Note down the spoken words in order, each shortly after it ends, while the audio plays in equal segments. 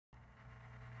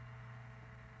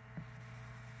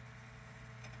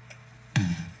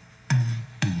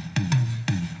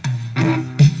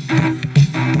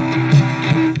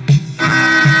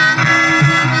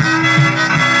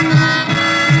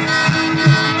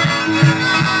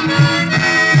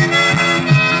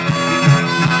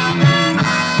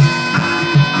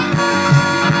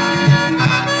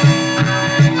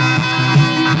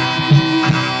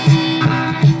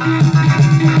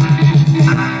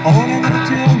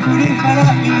払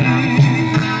い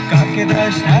駆け出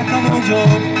した彼女、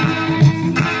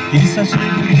久しぶ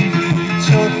りにち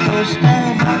ょっとした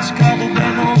街角で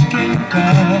の喧嘩。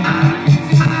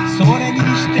それに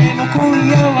しても今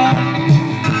夜は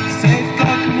せっか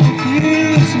くのクリ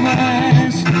スマ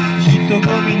ス、人混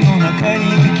みの中に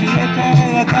消え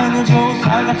た彼女を探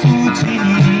すうちに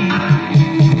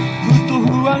ふと不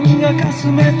安がかす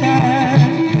めた。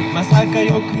まさか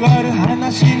よくある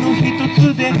話の一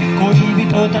つで、恋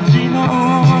人たちの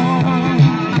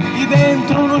イベン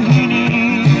トの日に、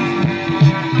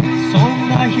そん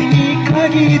な日に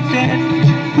限って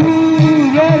振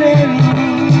られる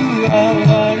哀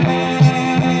れ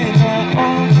な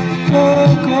男。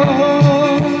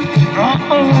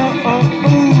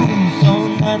そ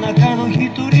んな中の一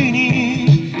人に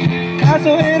数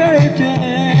えられて、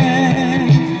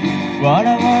笑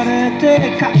われ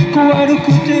てかっこ悪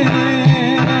くて、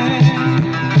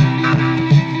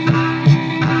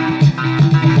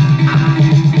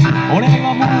俺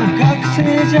はもう学生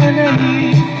じゃない、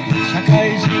社会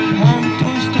人半年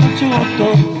とちょっと。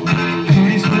ク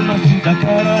リスマスだか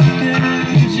らって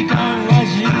時間は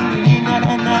自由にな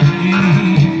らない。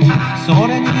そ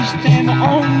れにしても女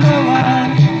は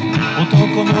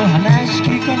男の話聞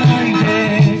かないで、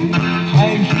ハ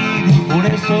イヒール折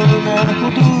れそうなほ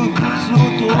ど靴音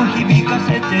を響かせ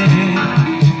て、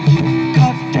勝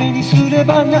手にすれ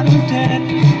ばなんて、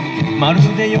まる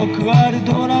でよくある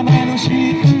ドラマのシー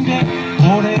ンで、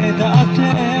俺だって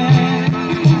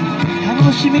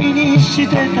楽しみにし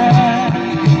てた。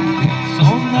そ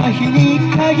んな日に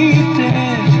限って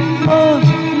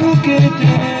抜けて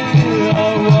哀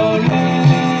れ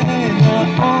な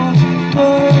男。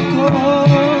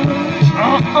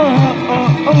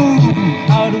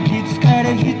歩き疲れ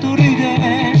一人で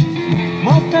も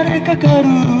たれかかる。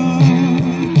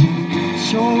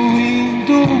ショーウィン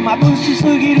ドウ眩しす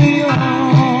ぎるよ。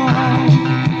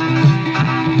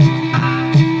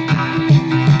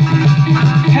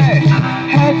Hey,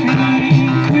 Happy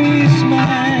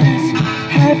Christmas,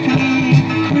 Happy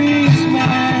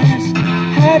Christmas,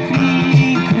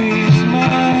 Happy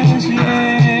Christmas,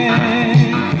 yeah.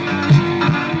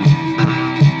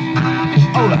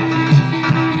 Alright.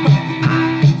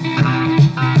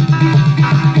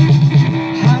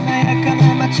 華やかな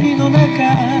街の中、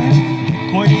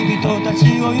恋人たち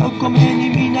を横目に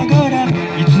見ながら、い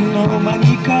つの間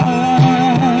にか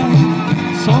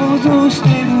想像して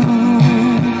る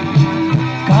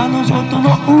彼女との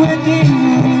ウェディン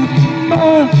グ。ま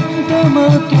だま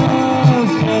だ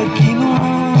先の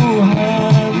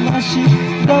話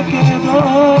だけど、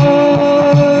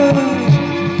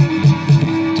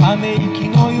ため息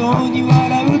のように笑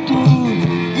うと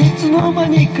いつの間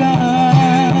にか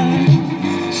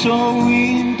ショーウ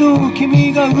ィンドウ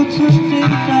君が映っていた。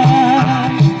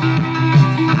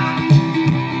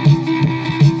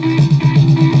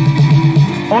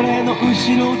俺の後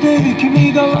ろで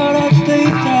君が笑ってい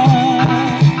た。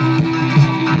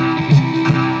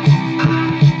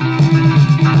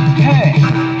Hey,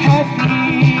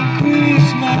 Happy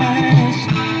Christmas,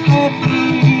 Happy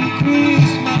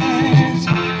Christmas,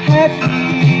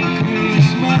 Happy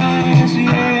Christmas,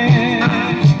 yeah.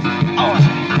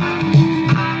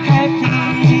 Happy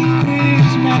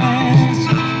Christmas,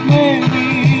 Merry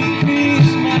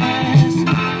Christmas,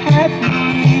 Happy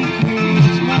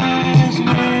Christmas,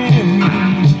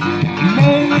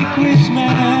 Merry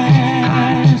Christmas.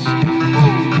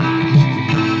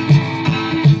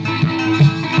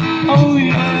 Oh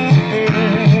yeah.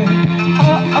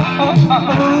 Oh, oh, oh,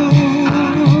 oh.